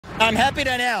I'm happy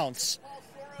to announce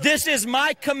this is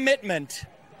my commitment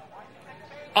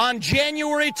on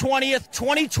January 20th,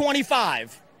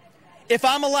 2025, if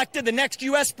I'm elected the next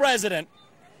U.S. president,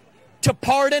 to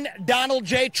pardon Donald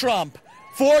J. Trump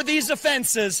for these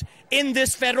offenses in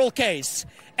this federal case.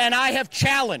 And I have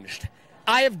challenged,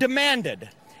 I have demanded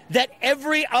that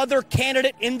every other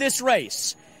candidate in this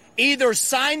race either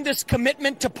sign this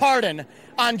commitment to pardon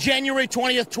on January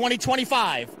 20th,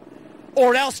 2025,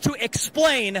 or else to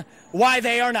explain why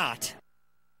they are not.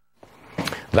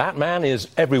 That man is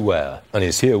everywhere and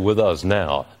is here with us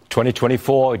now.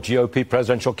 2024 GOP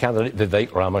presidential candidate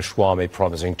Vivek Ramaswamy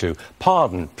promising to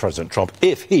pardon President Trump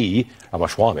if he,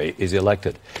 Ramaswamy, is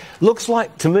elected. Looks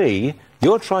like to me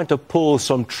you're trying to pull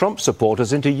some Trump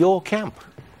supporters into your camp.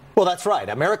 Well, that's right.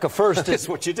 America first is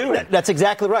what you're doing. That's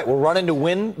exactly right. We're running to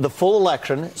win the full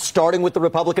election, starting with the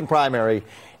Republican primary,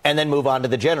 and then move on to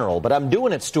the general. But I'm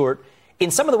doing it, Stuart, in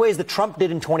some of the ways that Trump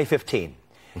did in 2015,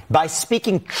 by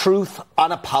speaking truth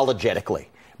unapologetically,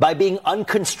 by being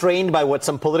unconstrained by what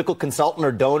some political consultant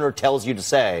or donor tells you to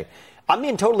say. I'm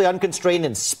being totally unconstrained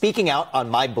and speaking out on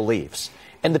my beliefs.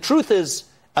 And the truth is,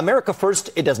 America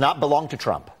first, it does not belong to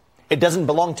Trump. It doesn't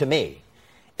belong to me.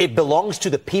 It belongs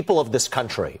to the people of this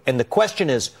country. And the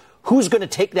question is, who's going to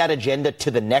take that agenda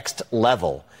to the next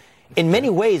level? In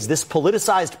many ways, this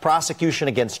politicized prosecution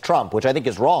against Trump, which I think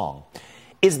is wrong,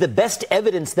 is the best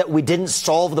evidence that we didn't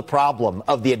solve the problem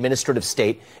of the administrative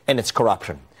state and its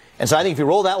corruption. And so I think if you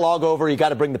roll that log over, you got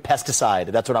to bring the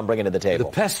pesticide. That's what I'm bringing to the table.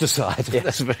 The pesticide? Yeah.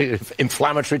 That's very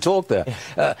inflammatory talk there.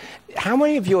 How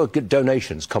many of your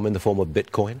donations come in the form of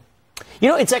Bitcoin? You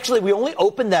know, it's actually, we only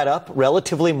opened that up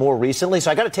relatively more recently, so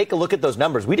I got to take a look at those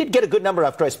numbers. We did get a good number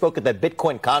after I spoke at that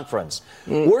Bitcoin conference.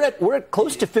 We're at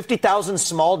close to 50,000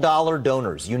 small dollar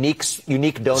donors, unique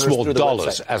donors small through the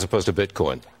dollars website. As opposed to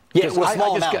Bitcoin. Yeah, well,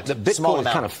 I just get that Bitcoin is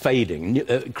kind of fading.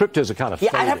 Cryptos are kind of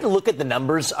fading. Yeah, I'd have to look at the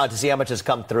numbers to see how much has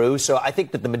come through. So I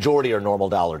think that the majority are normal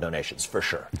dollar donations, for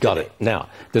sure. Got it. Now,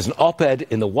 there's an op-ed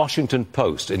in the Washington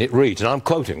Post, and it reads, and I'm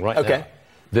quoting right now.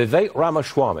 Vivek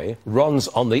Ramaswamy runs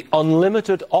on the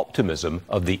unlimited optimism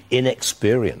of the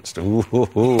inexperienced. Ooh.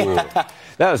 That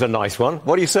was a nice one.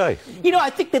 What do you say? You know, I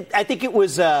think it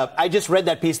was. I just read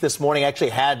that piece this morning. I actually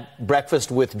had breakfast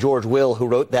with George Will, who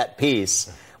wrote that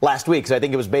piece last week. So I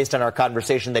think it was based on our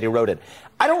conversation that he wrote it.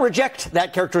 I don't reject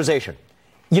that characterization.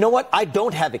 You know what? I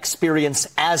don't have experience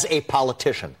as a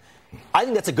politician. I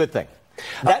think that's a good thing.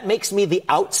 That makes me the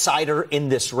outsider in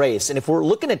this race. And if we're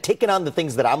looking at taking on the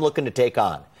things that I'm looking to take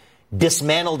on,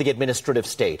 dismantle the administrative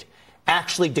state,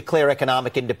 actually declare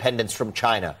economic independence from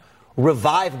China,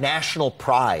 revive national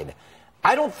pride,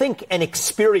 I don't think an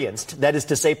experienced, that is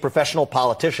to say professional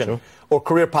politician or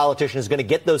career politician is going to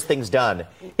get those things done.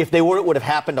 If they were, it would have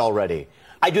happened already.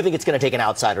 I do think it's going to take an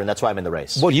outsider, and that's why I'm in the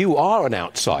race. Well, you are an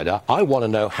outsider. I want to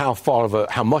know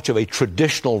how much of a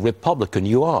traditional Republican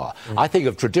you are. I think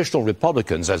of traditional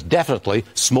Republicans as definitely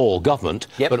small government,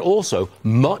 but also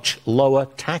much lower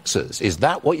taxes. Is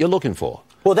that what you're looking for?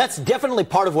 Well, that's definitely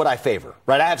part of what I favor,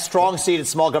 right? I have strong-seated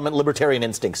small government libertarian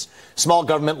instincts. Small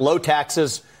government, low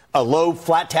taxes, a low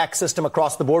flat tax system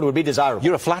across the board would be desirable.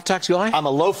 You're a flat tax guy? I'm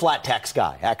a low flat tax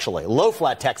guy, actually. Low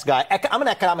flat tax guy. I'm an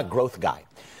economic growth guy.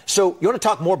 So you want to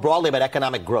talk more broadly about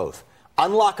economic growth.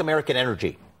 Unlock American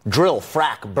energy. Drill,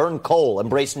 frack, burn coal,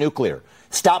 embrace nuclear.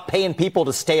 Stop paying people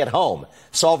to stay at home.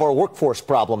 Solve our workforce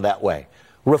problem that way.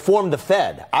 Reform the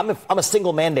Fed. I'm a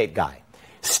single mandate guy.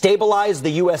 Stabilize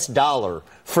the U.S. dollar.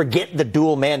 Forget the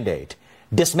dual mandate.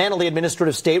 Dismantle the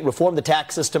administrative state, reform the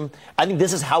tax system. I think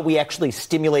this is how we actually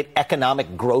stimulate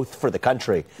economic growth for the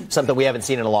country, something we haven't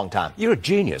seen in a long time. You're a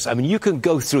genius. I mean, you can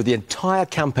go through the entire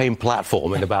campaign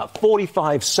platform in about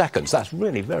 45 seconds. That's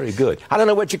really very good. I don't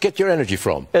know where you get your energy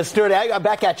from. Stuart, I'm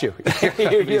back at you.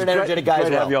 You're an energetic guy as well. Great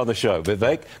to have you on the show.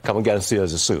 Vivek, come and get and see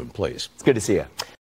us soon, please. It's good to see you.